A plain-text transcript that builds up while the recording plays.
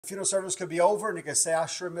Funeral service could be over and you could say, I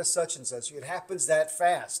sure miss such and such. It happens that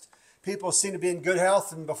fast. People seem to be in good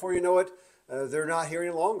health, and before you know it, they're not here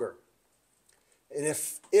any longer. And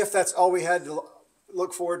if that's all we had to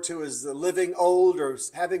look forward to is the living old or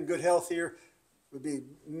having good health here, we'd be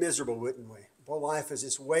miserable, wouldn't we? Boy, life is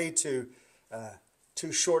just way too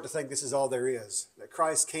short to think this is all there is. That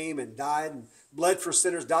Christ came and died and bled for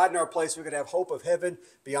sinners, died in our place. We could have hope of heaven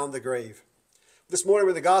beyond the grave. This morning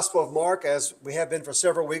we're in the Gospel of Mark, as we have been for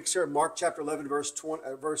several weeks here. Mark chapter 11, verse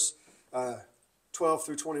 12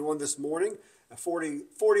 through 21 this morning. A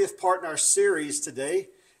 40th part in our series today.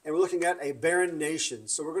 And we're looking at a barren nation.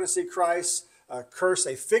 So we're going to see Christ curse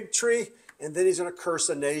a fig tree, and then he's going to curse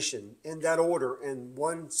a nation in that order. And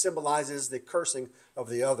one symbolizes the cursing of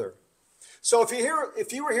the other. So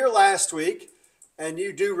if you were here last week, and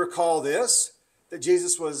you do recall this, that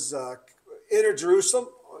Jesus was entered Jerusalem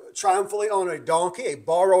triumphantly on a donkey, a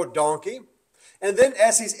borrowed donkey. And then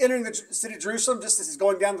as he's entering the city of Jerusalem, just as he's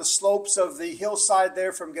going down the slopes of the hillside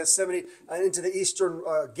there from Gethsemane into the eastern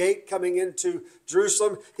gate coming into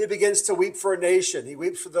Jerusalem, he begins to weep for a nation. He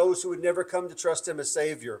weeps for those who would never come to trust him as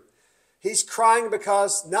Savior. He's crying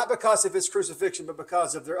not because of his crucifixion, but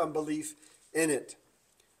because of their unbelief in it.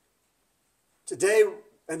 Today,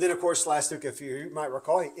 and then, of course, last week, if you might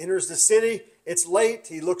recall, he enters the city. It's late.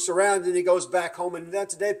 He looks around and he goes back home. And then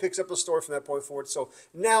today picks up the story from that point forward. So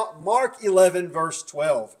now, Mark 11, verse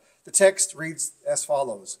 12. The text reads as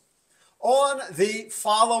follows. On the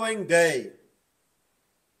following day,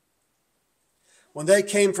 when they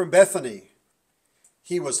came from Bethany,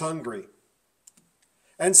 he was hungry.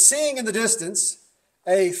 And seeing in the distance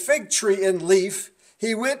a fig tree in leaf,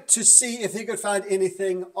 he went to see if he could find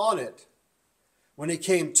anything on it. When he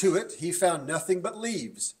came to it, he found nothing but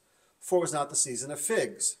leaves, for it was not the season of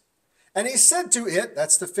figs. And he said to it,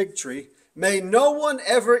 that's the fig tree, may no one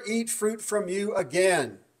ever eat fruit from you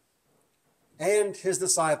again. And his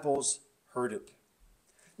disciples heard it.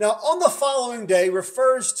 Now, on the following day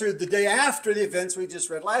refers to the day after the events we just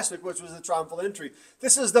read last week, which was the triumphal entry.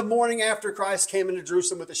 This is the morning after Christ came into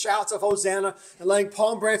Jerusalem with the shouts of Hosanna and laying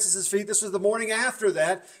palm branches at his feet. This was the morning after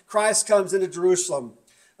that Christ comes into Jerusalem.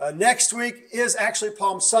 Next week is actually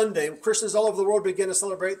Palm Sunday. Christians all over the world begin to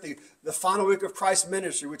celebrate the final week of Christ's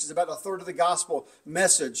ministry, which is about a third of the gospel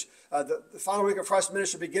message. The final week of Christ's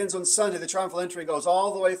ministry begins on Sunday. The triumphal entry goes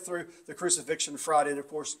all the way through the crucifixion Friday, and of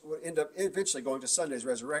course, will end up eventually going to Sunday's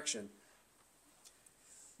resurrection.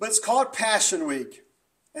 But it's called Passion Week.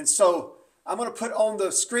 And so I'm going to put on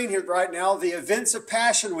the screen here right now the events of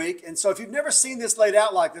Passion Week. And so if you've never seen this laid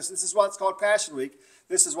out like this is why it's called Passion Week.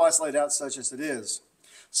 This is why it's laid out such as it is.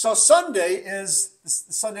 So Sunday is the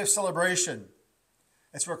Sunday of celebration.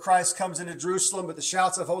 It's where Christ comes into Jerusalem with the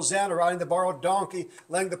shouts of Hosanna, riding the borrowed donkey,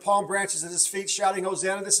 laying the palm branches at his feet, shouting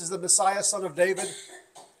Hosanna. This is the Messiah, son of David.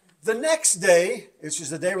 The next day, which is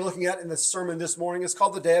the day we're looking at in the sermon this morning, is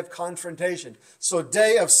called the day of confrontation. So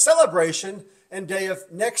day of celebration and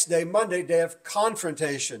next day, Monday, day of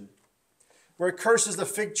confrontation, where he curses the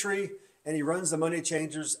fig tree and he runs the money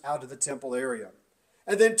changers out of the temple area.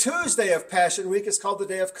 And then Tuesday of Passion Week is called the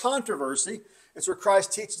Day of Controversy. It's where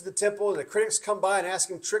Christ teaches the temple, and the critics come by and ask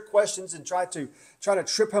him trick questions and try to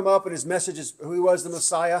trip him up in his message as who he was, the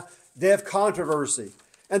Messiah. Day of Controversy.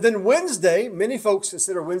 And then Wednesday, many folks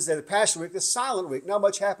consider Wednesday the Passion Week, the silent week. Not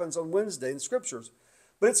much happens on Wednesday in the Scriptures.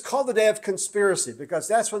 But it's called the Day of Conspiracy because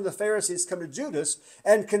that's when the Pharisees come to Judas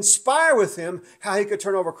and conspire with him how he could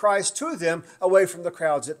turn over Christ to them away from the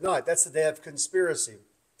crowds at night. That's the Day of Conspiracy.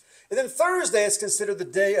 And then Thursday is considered the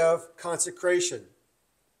day of consecration.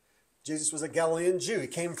 Jesus was a Galilean Jew. He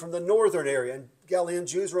came from the northern area, and Galilean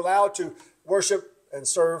Jews were allowed to worship and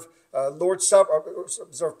serve Lord's Supper, or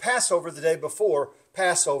serve Passover the day before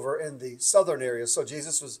Passover in the southern area. So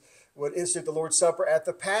Jesus would institute the Lord's Supper at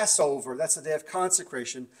the Passover. That's the day of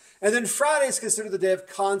consecration. And then Friday is considered the day of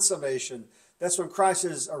consummation. That's when Christ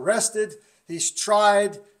is arrested, he's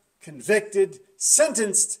tried, convicted,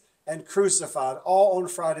 sentenced, and crucified, all on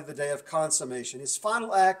Friday, the day of consummation. His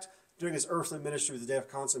final act during his earthly ministry was the day of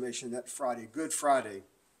consummation, that Friday, Good Friday.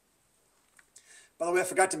 By the way, I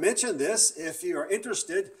forgot to mention this. If you are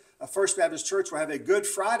interested, First Baptist Church will have a Good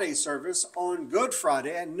Friday service on Good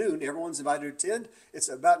Friday at noon. Everyone's invited to attend.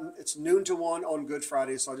 It's noon to 1 on Good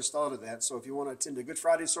Friday, so I just thought of that. So if you want to attend a Good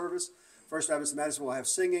Friday service, First Baptist Madison will have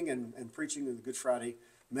singing and preaching of the Good Friday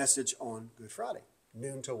message on Good Friday,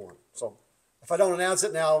 noon to 1. So if I don't announce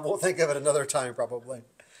it now, we'll think of it another time probably.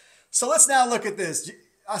 So let's now look at this.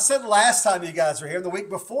 I said last time you guys were here, the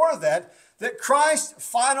week before that Christ's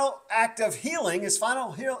final act of healing, his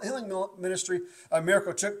final healing ministry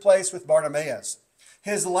miracle took place with Bartimaeus.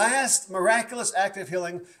 His last miraculous act of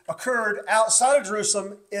healing occurred outside of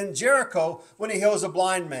Jerusalem in Jericho when he heals a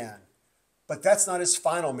blind man. But that's not his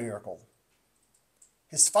final miracle.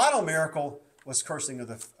 His final miracle was cursing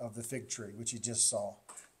of the fig tree, which you just saw.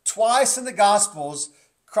 Twice in the Gospels,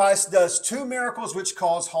 Christ does two miracles which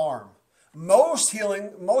cause harm. Most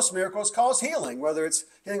miracles cause healing, whether it's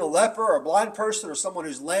healing a leper or a blind person or someone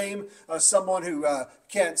who's lame, or someone who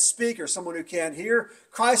can't speak or someone who can't hear.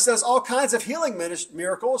 Christ does all kinds of healing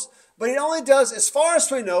miracles, but he only does, as far as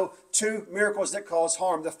we know, two miracles that cause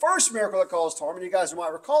harm. The first miracle that caused harm, and you guys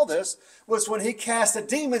might recall this, was when he cast the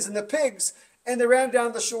demons in the pigs and they ran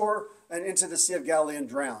down the shore and into the Sea of Galilee and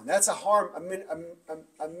drowned. That's a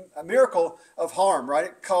miracle of harm, right?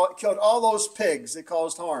 It killed all those pigs. It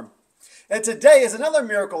caused harm. And today is another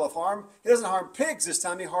miracle of harm. He doesn't harm pigs this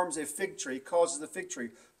time. He harms a fig tree, causes the fig tree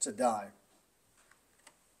to die.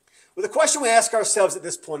 Well, the question we ask ourselves at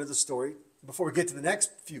this point of the story, before we get to the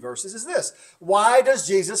next few verses, is this. Why does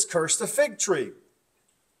Jesus curse the fig tree?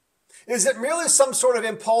 Is it merely some sort of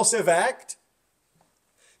impulsive act?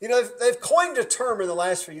 You know, they've coined a term in the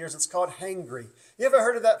last few years. It's called hangry. You ever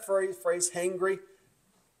heard of that phrase, hangry?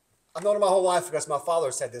 I've known it my whole life because my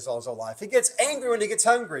father said this all his whole life. He gets angry when he gets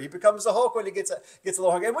hungry. He becomes a Hulk when he gets a little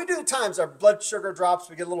hungry. And we do at times. Our blood sugar drops.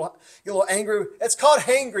 We get a little angry. It's called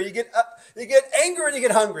hangry. You get angry when you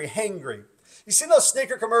get hungry. Hangry. You see those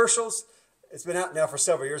sneaker commercials? It's been out now for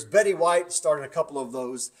several years. Betty White started a couple of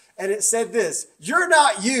those. And it said this, "You're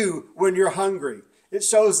not you when you're hungry." It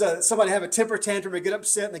shows somebody have a temper tantrum, they get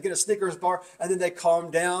upset, and they get a Snickers bar, and then they calm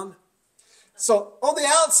down. So on the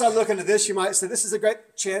outside looking at this, you might say this is a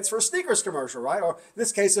great chance for a Snickers commercial, right? Or in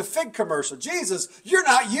this case, a fig commercial. Jesus, you're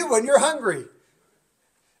not you when you're hungry.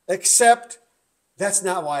 Except that's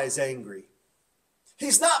not why he's angry.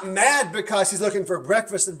 He's not mad because he's looking for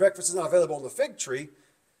breakfast and breakfast is not available on the fig tree.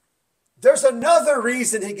 There's another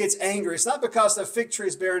reason he gets angry. It's not because the fig tree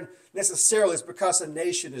is barren necessarily. It's because the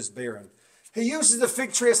nation is barren. He uses the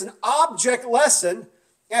fig tree as an object lesson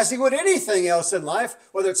as he would anything else in life,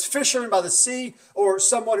 whether it's fishermen by the sea or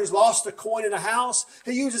someone who's lost a coin in a house.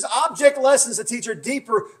 He uses object lessons to teach a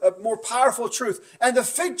deeper, more powerful truth. And the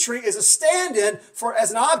fig tree is a stand-in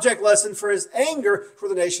as an object lesson for his anger for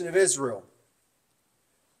the nation of Israel.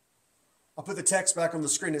 I'll put the text back on the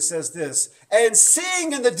screen. It says this, "And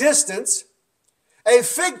seeing in the distance a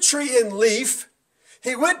fig tree in leaf,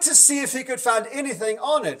 he went to see if he could find anything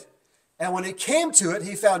on it. And when he came to it,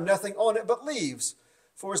 he found nothing on it but leaves,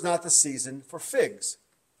 for it was not the season for figs."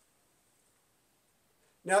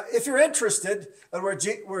 Now, if you're interested in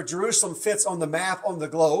where Jerusalem fits on the map on the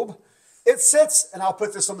globe, it sits, and I'll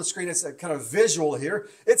put this on the screen, it's a kind of visual here.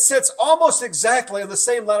 It sits almost exactly on the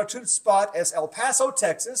same latitude spot as El Paso,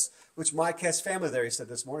 Texas, which Mike has family there, he said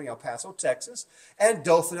this morning, El Paso, Texas, and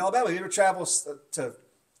Dothan, Alabama. You ever travel to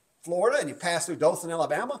Florida and you pass through Dothan,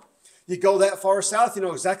 Alabama? You go that far south, you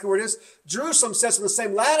know exactly where it is. Jerusalem sits on the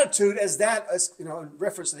same latitude as that, in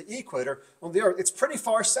reference to the equator on the earth. It's pretty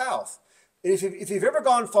far south. And if you've ever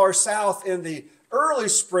gone far south in the early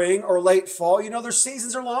spring or late fall, you know their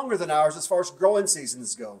seasons are longer than ours as far as growing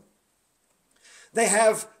seasons go. They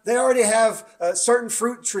already have certain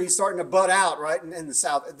fruit trees starting to bud out, right, in the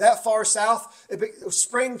south. That far south,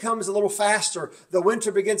 spring comes a little faster. The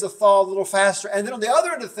winter begins to thaw a little faster. And then on the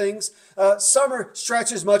other end of things, summer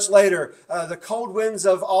stretches much later. The cold winds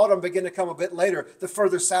of autumn begin to come a bit later. The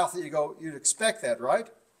further south that you go, you'd expect that, right?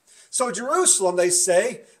 So Jerusalem, they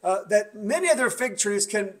say, that many of their fig trees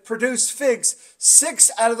can produce figs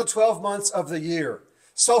 6 out of the 12 months of the year.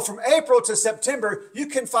 So from April to September, you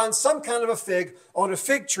can find some kind of a fig on a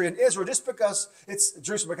fig tree in Israel just because it's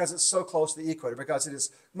Jerusalem, because it's so close to the equator, because it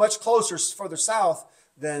is much closer, further south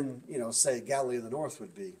than, say, Galilee in the north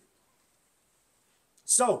would be.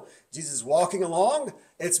 So Jesus is walking along.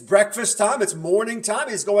 It's breakfast time. It's morning time.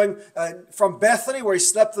 He's going from Bethany, where he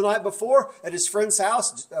slept the night before, at his friend's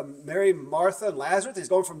house, Mary, Martha, and Lazarus. He's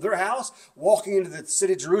going from their house, walking into the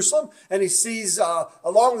city of Jerusalem, and he sees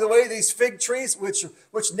along the way these fig trees, which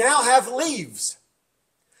now have leaves.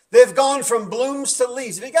 They've gone from blooms to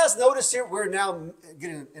leaves. Have you guys noticed here, we're now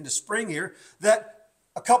getting into spring here, that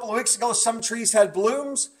a couple of weeks ago some trees had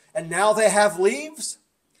blooms, and now they have leaves?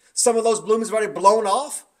 Some of those blooms have already blown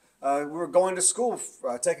off. We were going to school,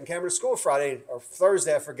 taking Cameron to school Friday or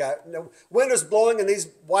Thursday, I forgot. Wind was blowing and these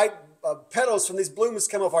white petals from these blooms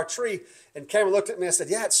came off our tree. And Cameron looked at me and said,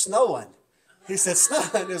 "Yeah, it's snowing." He said,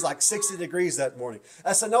 "Snowing." It was like 60 degrees that morning.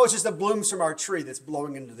 I said, "No, it's just the blooms from our tree that's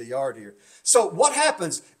blowing into the yard here." So what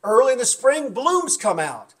happens? Early in the spring, blooms come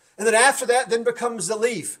out. And then after that, then becomes the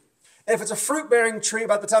leaf. And if it's a fruit-bearing tree,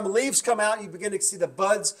 by the time the leaves come out, you begin to see the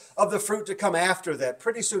buds of the fruit to come after that,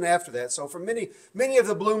 pretty soon after that. So for many of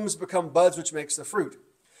the blooms become buds, which makes the fruit.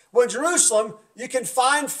 Well, in Jerusalem, you can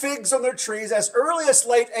find figs on their trees as early as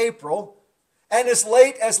late April and as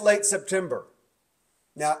late September.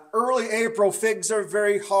 Now, early April figs are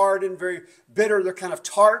very hard and very bitter. They're kind of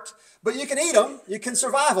tart, but you can eat them. You can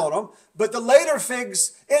survive on them. But the later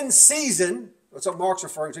figs in season, that's what Mark's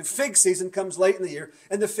referring to, fig season comes late in the year,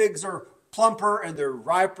 and the figs are plumper and they're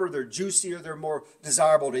riper, they're juicier, they're more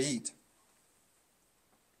desirable to eat.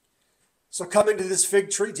 So coming to this fig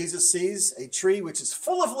tree, Jesus sees a tree which is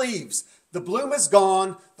full of leaves. The bloom is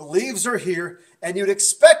gone, the leaves are here, and you'd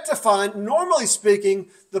expect to find, normally speaking,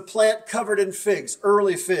 the plant covered in figs,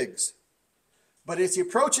 early figs. But as he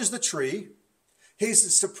approaches the tree,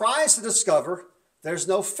 he's surprised to discover there's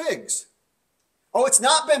no figs. Oh, it's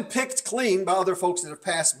not been picked clean by other folks that have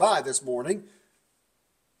passed by this morning.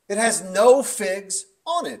 It has no figs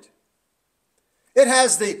on it. It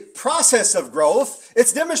has the process of growth.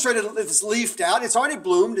 It's demonstrated it's leafed out. It's already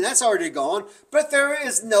bloomed, and that's already gone. But there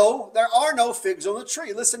are no figs on the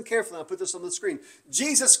tree. Listen carefully. I'll put this on the screen.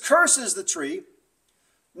 Jesus curses the tree,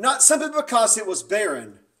 not simply because it was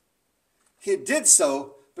barren. He did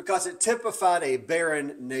so because it typified a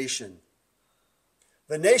barren nation.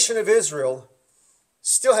 The nation of Israel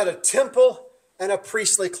still had a temple and a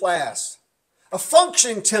priestly class. A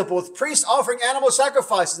functioning temple with priests offering animal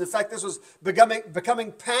sacrifices. In fact, this was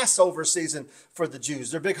becoming Passover season for the Jews.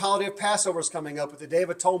 Their big holiday of Passover is coming up with the Day of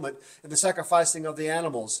Atonement and the sacrificing of the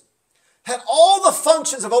animals. Had all the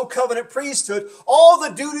functions of Old Covenant priesthood, all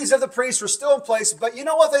the duties of the priests were still in place, but you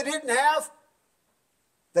know what they didn't have?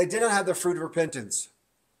 They did not have the fruit of repentance.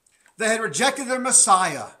 They had rejected their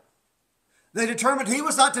Messiah. They determined he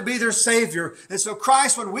was not to be their Savior. And so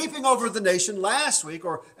Christ, when weeping over the nation last week,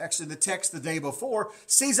 or actually the text the day before,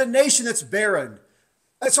 sees a nation that's barren.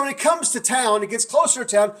 And so when he comes to town, he gets closer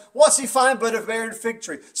to town, what's he find but a barren fig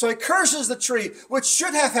tree? So he curses the tree, which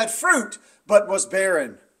should have had fruit, but was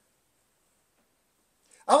barren.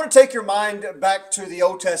 I want to take your mind back to the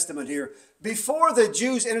Old Testament here. Before the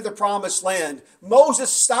Jews entered the promised land,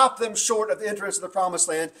 Moses stopped them short of the entrance of the promised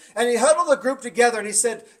land, and he huddled the group together and he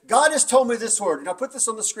said, God has told me this word. And I'll put this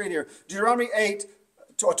on the screen here. Deuteronomy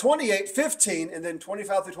 28, 15, and then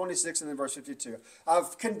 25 through 26, and then verse 52.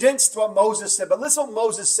 I've condensed what Moses said, but listen what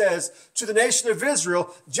Moses says to the nation of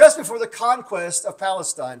Israel just before the conquest of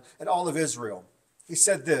Palestine and all of Israel. He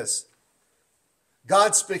said this,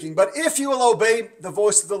 God speaking, but if you will obey the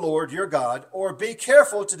voice of the Lord your God, or be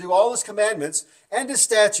careful to do all his commandments and his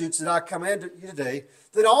statutes that I command you today,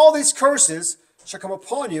 then all these curses shall come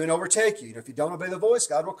upon you and overtake you. And if you don't obey the voice,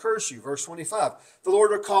 God will curse you. Verse 25, the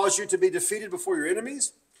Lord will cause you to be defeated before your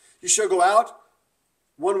enemies. You shall go out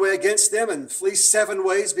one way against them and flee 7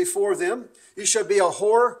 ways before them. You shall be a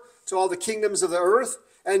horror to all the kingdoms of the earth,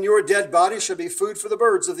 and your dead body shall be food for the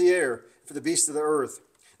birds of the air, for the beasts of the earth.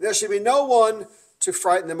 There shall be no one to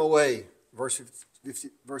frighten them away. Verse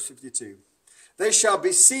 52. They shall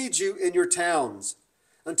besiege you in your towns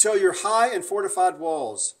until your high and fortified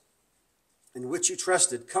walls in which you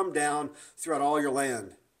trusted come down throughout all your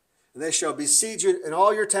land. And they shall besiege you in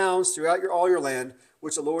all your towns throughout all your land,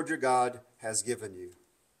 which the Lord your God has given you.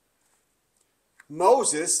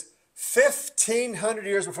 Moses, 1,500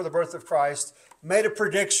 years before the birth of Christ, made a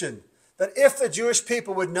prediction that if the Jewish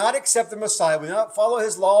people would not accept the Messiah, would not follow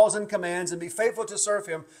his laws and commands and be faithful to serve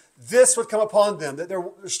him, this would come upon them, that their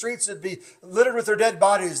streets would be littered with their dead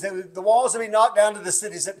bodies, that the walls would be knocked down to the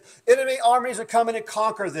cities, that enemy armies would come in and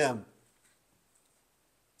conquer them.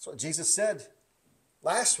 That's what Jesus said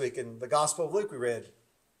last week in the Gospel of Luke we read.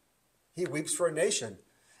 He weeps for a nation.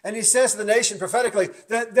 And he says to the nation prophetically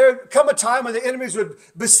that there come a time when the enemies would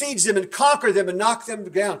besiege them and conquer them and knock them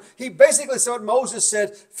down. He basically said what Moses said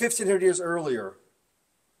 1,500 years earlier.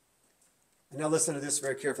 And now listen to this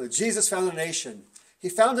very carefully. Jesus found a nation. He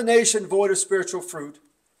found a nation void of spiritual fruit.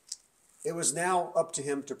 It was now up to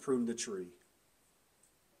him to prune the tree.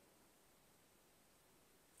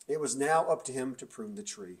 It was now up to him to prune the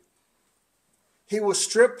tree. He will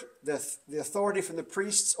strip the authority from the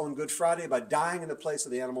priests on Good Friday by dying in the place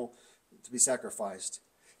of the animal to be sacrificed.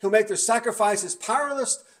 He'll make their sacrifices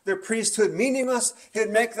powerless, their priesthood meaningless. He'd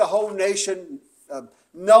make the whole nation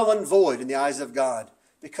null and void in the eyes of God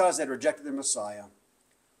because they'd rejected their Messiah.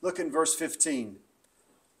 Look in verse 15.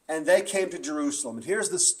 And they came to Jerusalem. And here's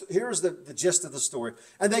the gist of the story.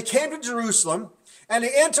 And they came to Jerusalem, and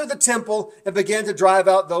they entered the temple and began to drive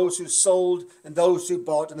out those who sold and those who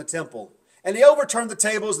bought in the temple. And he overturned the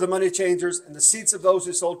tables of the money changers and the seats of those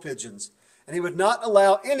who sold pigeons. And he would not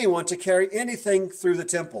allow anyone to carry anything through the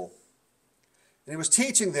temple. And he was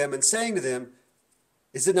teaching them and saying to them,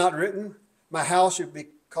 is it not written, my house should be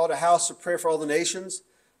called a house of prayer for all the nations,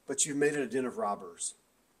 but you've made it a den of robbers.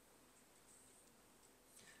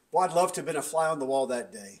 Well, I'd love to have been a fly on the wall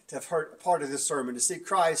that day, to have heard a part of this sermon, to see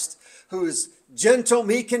Christ, who is gentle,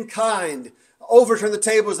 meek, and kind, overturn the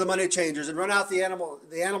tables of the money changers and run out the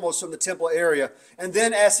animals from the temple area. And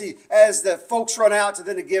then as the folks run out,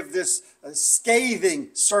 to give this scathing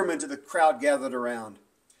sermon to the crowd gathered around.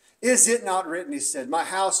 Is it not written, he said, my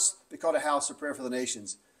house be called a house of prayer for the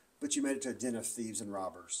nations, but you made it to a den of thieves and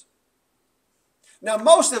robbers. Now,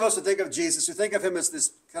 most of us would think of Jesus, who think of him as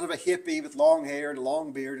this kind of a hippie with long hair and a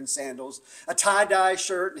long beard and sandals, a tie-dye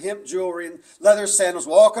shirt and hemp jewelry and leather sandals,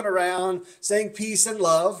 walking around saying peace and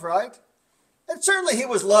love, right? And certainly he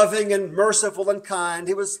was loving and merciful and kind.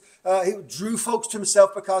 He drew folks to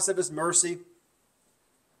himself because of his mercy.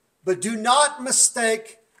 But do not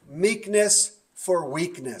mistake meekness for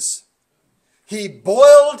weakness. He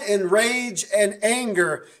boiled in rage and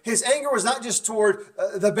anger. His anger was not just toward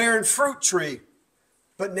the barren fruit tree,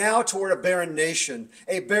 but now toward a barren nation,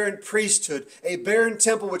 a barren priesthood, a barren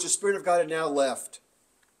temple which the Spirit of God had now left.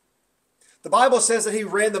 The Bible says that he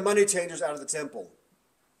ran the money changers out of the temple.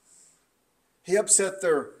 He upset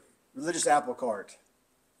their religious apple cart,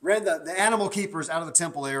 ran the animal keepers out of the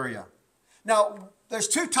temple area. Now, there's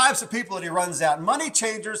two types of people that he runs out, money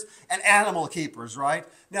changers and animal keepers, right?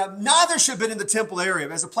 Now, neither should have been in the temple area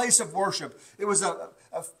as a place of worship. It was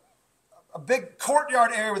a big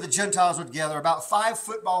courtyard area where the Gentiles would gather, about 5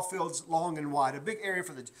 football fields long and wide, a big area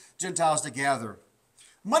for the Gentiles to gather.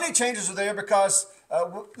 Money changers are there because,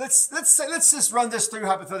 let's just run this through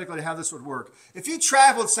hypothetically how this would work. If you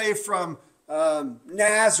traveled, say, from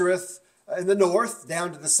Nazareth in the north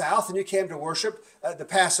down to the south, and you came to worship the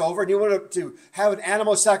Passover, and you wanted to have an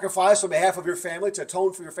animal sacrifice on behalf of your family to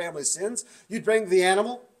atone for your family's sins, you'd bring the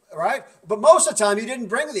animal, right? But most of the time, you didn't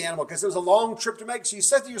bring the animal because it was a long trip to make. So you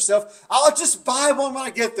said to yourself, I'll just buy one when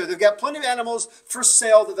I get there. They've got plenty of animals for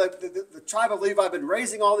sale that the tribe of Levi have been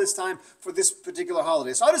raising all this time for this particular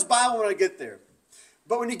holiday. So I'll just buy one when I get there.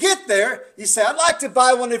 But when you get there, you say, I'd like to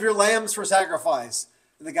buy one of your lambs for sacrifice.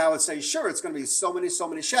 And the guy would say, sure, it's going to be so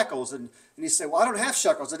many shekels. And you say, well, I don't have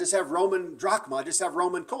shekels. I just have Roman drachma. I just have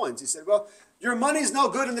Roman coins. He said, well, your money's no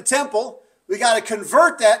good in the temple. We got to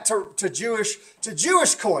convert that to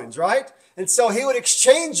Jewish coins, right? And so he would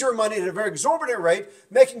exchange your money at a very exorbitant rate,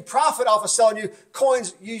 making profit off of selling you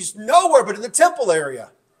coins used nowhere but in the temple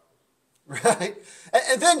area, right?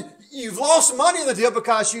 And then you've lost money in the deal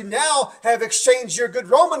because you now have exchanged your good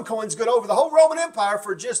Roman coins good over the whole Roman Empire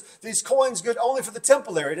for just these coins good only for the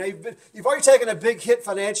temple area. Now you've already taken a big hit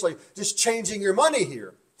financially just changing your money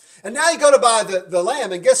here. And now you go to buy the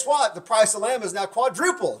lamb, and guess what? The price of the lamb is now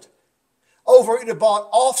quadrupled over what you bought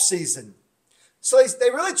off season. So they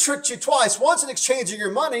really tricked you twice. Once in exchanging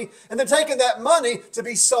your money, and then taking that money to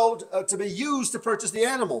be sold, to be used to purchase the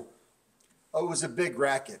animal. Oh, it was a big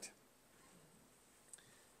racket.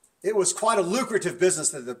 It was quite a lucrative business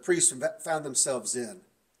that the priests found themselves in.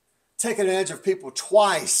 Taking advantage of people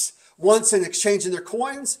twice. Once in exchanging their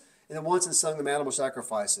coins, and then once in selling them animal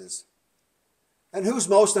sacrifices. And who's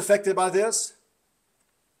most affected by this?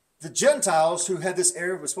 The Gentiles who had this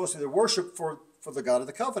area was supposed to be their worship for the God of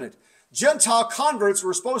the covenant. Gentile converts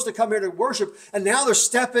were supposed to come here to worship, and now they're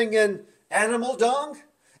stepping in animal dung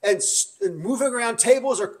and moving around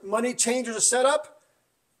tables or money changers are set up.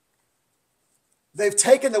 They've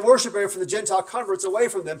taken the worship area from the Gentile converts away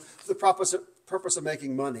from them for the purpose of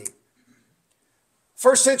making money.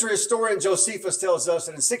 First century historian Josephus tells us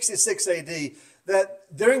that in 66 AD,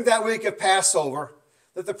 that during that week of Passover,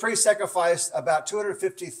 that the priest sacrificed about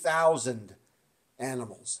 250,000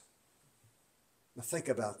 animals. Now think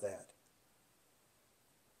about that.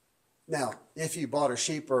 Now, if you bought a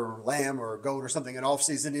sheep or a lamb or a goat or something in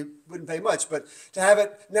off-season, you wouldn't pay much. But to have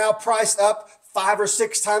it now priced up 5 or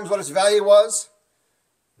 6 times what its value was,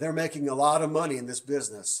 they're making a lot of money in this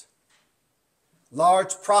business.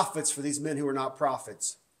 Large profits for these men who are not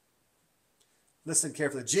prophets. Listen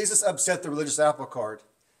carefully. Jesus upset the religious apple cart.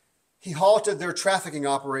 He halted their trafficking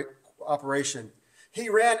operation. He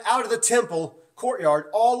ran out of the temple courtyard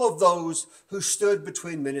all of those who stood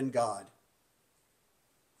between men and God.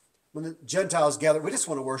 When the Gentiles gathered, we just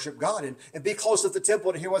want to worship God and be close to the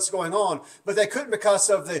temple to hear what's going on. But they couldn't because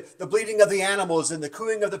of the bleating of the animals and the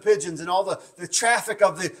cooing of the pigeons and all the traffic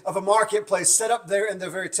of a marketplace set up there in the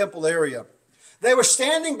very temple area. They were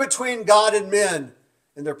standing between God and men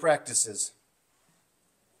in their practices.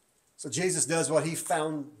 So Jesus does what he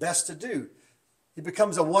found best to do. He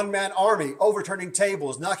becomes a one-man army, overturning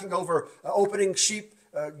tables, knocking over, opening sheep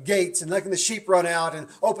gates and letting the sheep run out and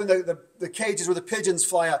open the cages where the pigeons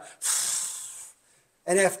fly out.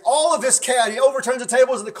 And if all of this chaos, he overturns the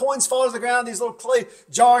tables and the coins fall to the ground, these little clay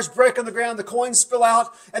jars break on the ground, the coins spill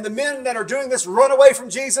out, and the men that are doing this run away from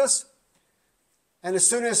Jesus. And as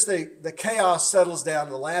soon as the chaos settles down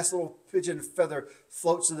and the last little pigeon feather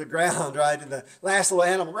floats to the ground, right, and the last little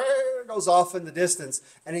animal goes off in the distance,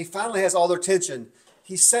 and he finally has all their attention,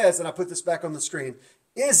 he says, and I put this back on the screen,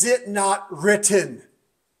 "Is it not written,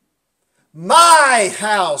 my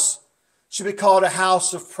house should be called a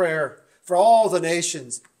house of prayer for all the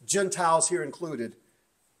nations, Gentiles here included.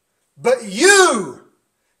 But you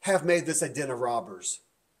have made this a den of robbers."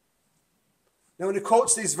 Now when he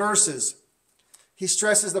quotes these verses, he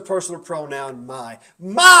stresses the personal pronoun my.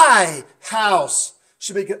 My house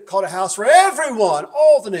should be called a house for everyone,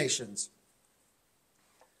 all the nations.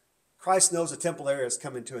 Christ knows the temple area is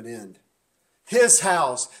coming to an end. His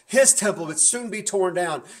house, his temple would soon be torn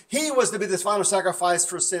down. He was to be this final sacrifice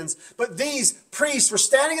for sins. But these priests were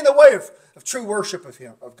standing in the way of true worship of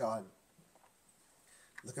him, of God.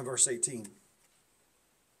 Look in verse 18.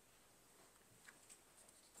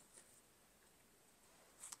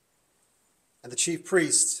 And the chief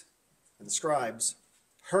priests and the scribes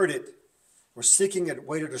heard it, were seeking a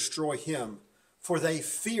way to destroy him, for they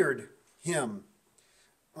feared him.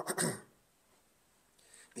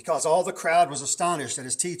 Because all the crowd was astonished at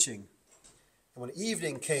his teaching. And when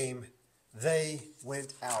evening came, they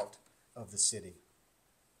went out of the city.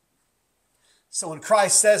 So when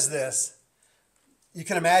Christ says this, you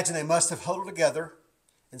can imagine they must have huddled together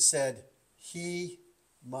and said, "He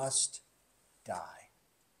must die.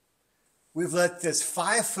 We've let this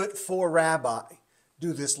 5'4" rabbi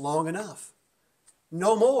do this long enough.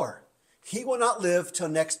 No more. He will not live till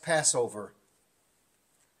next Passover."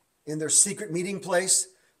 In their secret meeting place,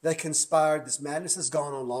 they conspired. This madness has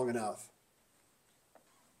gone on long enough.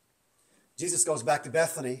 Jesus goes back to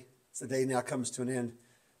Bethany. As the day now comes to an end.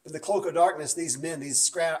 In the cloak of darkness, these men, these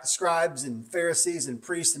scribes and Pharisees and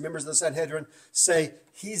priests and members of the Sanhedrin say,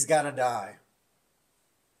 "He's got to die."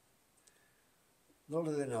 Little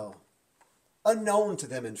do they know, unknown to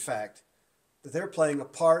them, in fact, that they're playing a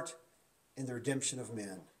part in the redemption of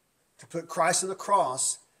men. To put Christ on the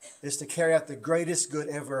cross is to carry out the greatest good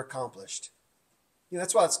ever accomplished. You know,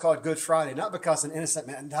 that's why it's called Good Friday, not because an innocent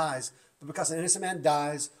man dies, but because an innocent man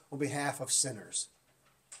dies on behalf of sinners.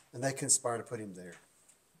 And they conspire to put him there.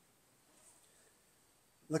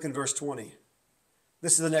 Look in verse 20.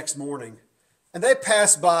 This is the next morning. "And they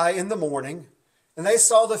passed by in the morning, and they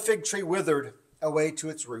saw the fig tree withered away to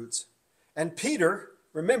its roots. And Peter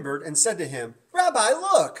remembered and said to him, 'Rabbi,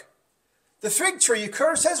 look, the fig tree you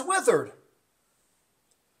cursed has withered.'"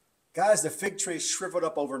 Guys, the fig tree shriveled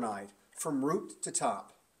up overnight from root to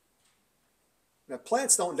top. Now,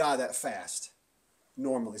 plants don't die that fast,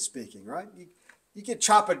 normally speaking, right? You can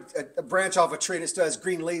chop a branch off a tree and it still has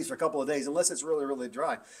green leaves for a couple of days, unless it's really, really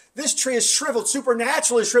dry. This tree is shriveled,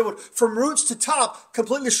 supernaturally shriveled, from roots to top,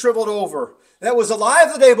 completely shriveled over. That was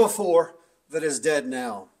alive the day before, that is dead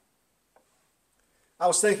now. I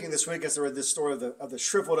was thinking this week as I read this story of the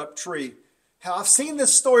shriveled up tree, how I've seen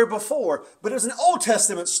this story before, but it was an Old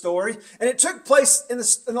Testament story, and it took place in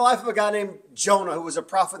the life of a guy named Jonah, who was a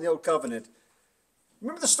prophet in the Old Covenant.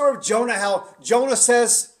 Remember the story of Jonah, how God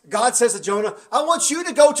says to Jonah, "I want you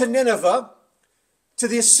to go to Nineveh, to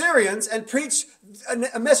the Assyrians, and preach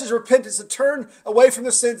a message of repentance, to turn away from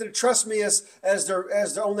their sins and to trust me as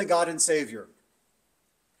their only God and Savior."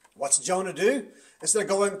 What's Jonah do? Instead of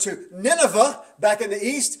going to Nineveh, back in the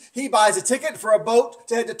east, he buys a ticket for a boat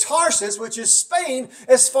to head to Tarsus, which is Spain,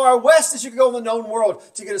 as far west as you could go in the known world,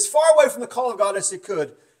 to get as far away from the call of God as he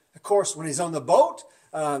could. Of course, when he's on the boat,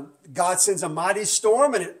 God sends a mighty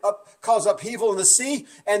storm, and it causes upheaval in the sea.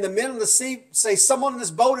 And the men on the sea say, "Someone in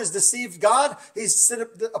this boat has deceived God. He's sent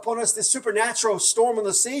upon us this supernatural storm on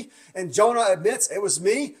the sea." And Jonah admits, "It was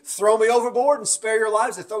me. Throw me overboard and spare your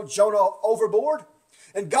lives." They throw Jonah overboard.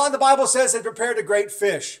 And God, the Bible says, had prepared a great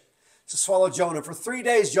fish to swallow Jonah. For 3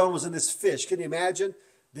 days, Jonah was in this fish. Can you imagine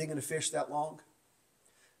being in a fish that long?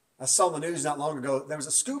 I saw in the news not long ago, there was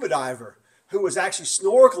a scuba diver who was actually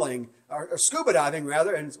snorkeling, or scuba diving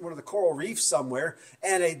rather, in one of the coral reefs somewhere,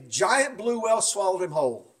 and a giant blue whale swallowed him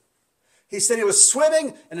whole. He said he was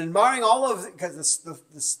swimming and admiring all of it, because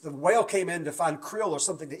the whale came in to find krill or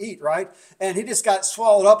something to eat, right? And he just got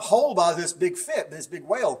swallowed up whole by this big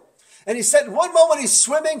whale. And he said, one moment he's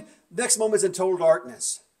swimming, next moment he's in total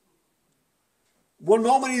darkness. One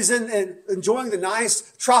moment he's enjoying the nice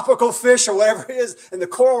tropical fish or whatever it is, and the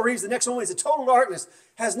coral reefs. The next moment he's in total darkness.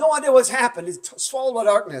 Has no idea what's happened. He's swallowed by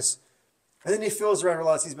darkness. And then he feels around and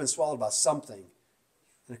realizes he's been swallowed by something.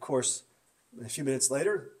 And of course, a few minutes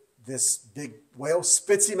later, this big whale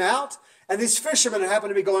spits him out. And these fishermen happen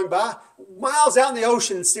to be going by miles out in the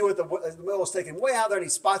ocean and see what the whale is taking. Way out there, and he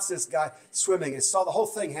spots this guy swimming and saw the whole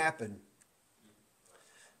thing happen.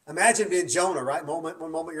 Imagine being Jonah, right? One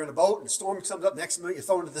moment you're in a boat and a storm comes up. Next minute you're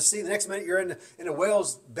thrown into the sea. The next minute you're in a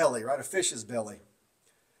whale's belly, right? A fish's belly.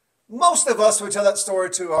 Most of us, when we tell that story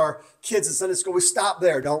to our kids in Sunday school, we stop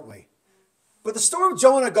there, don't we? But the story of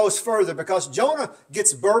Jonah goes further because Jonah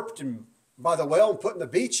gets burped by the whale and put in the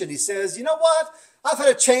beach, and he says, you know what? I've had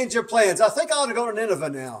a change of plans. I think I ought to go to Nineveh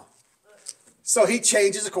now. So he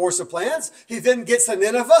changes the course of plans. He then gets to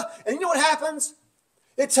Nineveh, and you know what happens?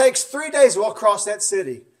 It takes 3 days to walk across that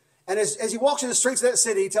city. And as he walks in the streets of that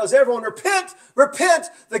city, he tells everyone, repent, repent.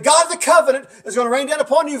 The God of the covenant is going to rain down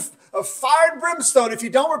upon you of fire and brimstone. If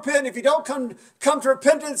you don't repent, if you don't come to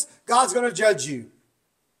repentance, God's going to judge you.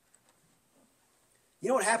 You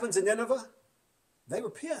know what happens in Nineveh? They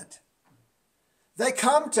repent. They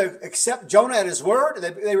come to accept Jonah at his word.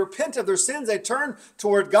 They repent of their sins. They turn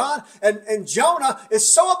toward God. And Jonah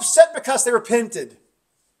is so upset because they repented.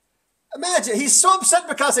 Imagine, he's so upset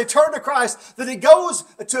because they turned to Christ that he goes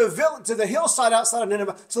to the hillside outside of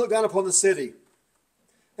Nineveh to look down upon the city.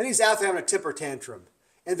 And he's out there having a temper tantrum.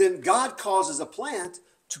 And then God causes a plant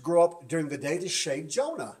to grow up during the day to shade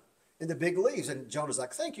Jonah in the big leaves. And Jonah's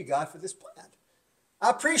like, thank you, God, for this plant. I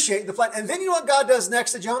appreciate the plant. And then you know what God does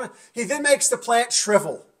next to Jonah? He then makes the plant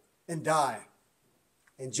shrivel and die.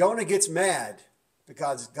 And Jonah gets mad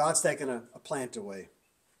because God's taken a plant away.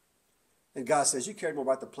 And God says, you cared more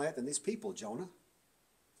about the plant than these people, Jonah.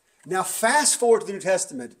 Now fast forward to the New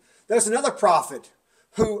Testament. There's another prophet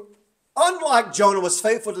who, unlike Jonah, was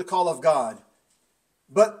faithful to the call of God.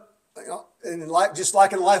 But just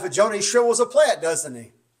like in the life of Jonah, he shrivels a plant, doesn't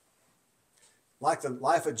he? Like the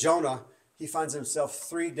life of Jonah, he finds himself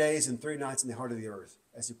 3 days and 3 nights in the heart of the earth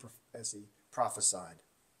as he prophesied.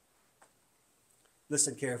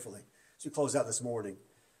 Listen carefully as we close out this morning.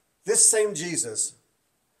 This same Jesus,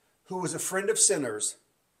 who was a friend of sinners,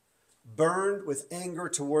 burned with anger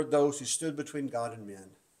toward those who stood between God and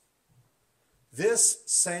men. This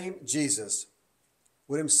same Jesus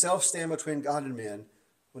would himself stand between God and men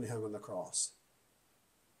when he hung on the cross.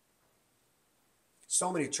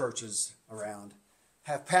 So many churches around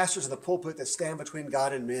have pastors in the pulpit that stand between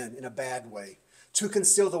God and men in a bad way, to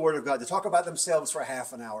conceal the word of God, to talk about themselves for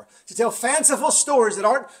half an hour, to tell fanciful stories that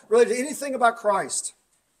aren't related to anything about Christ.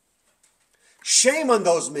 Shame on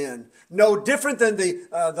those men. No different than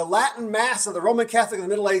the Latin Mass of the Roman Catholic in the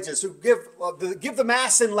Middle Ages, who give the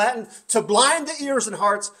Mass in Latin to blind the ears and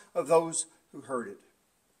hearts of those who heard it.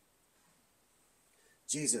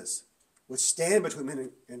 Jesus would stand between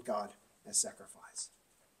men and God as sacrifice.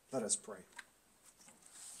 Let us pray.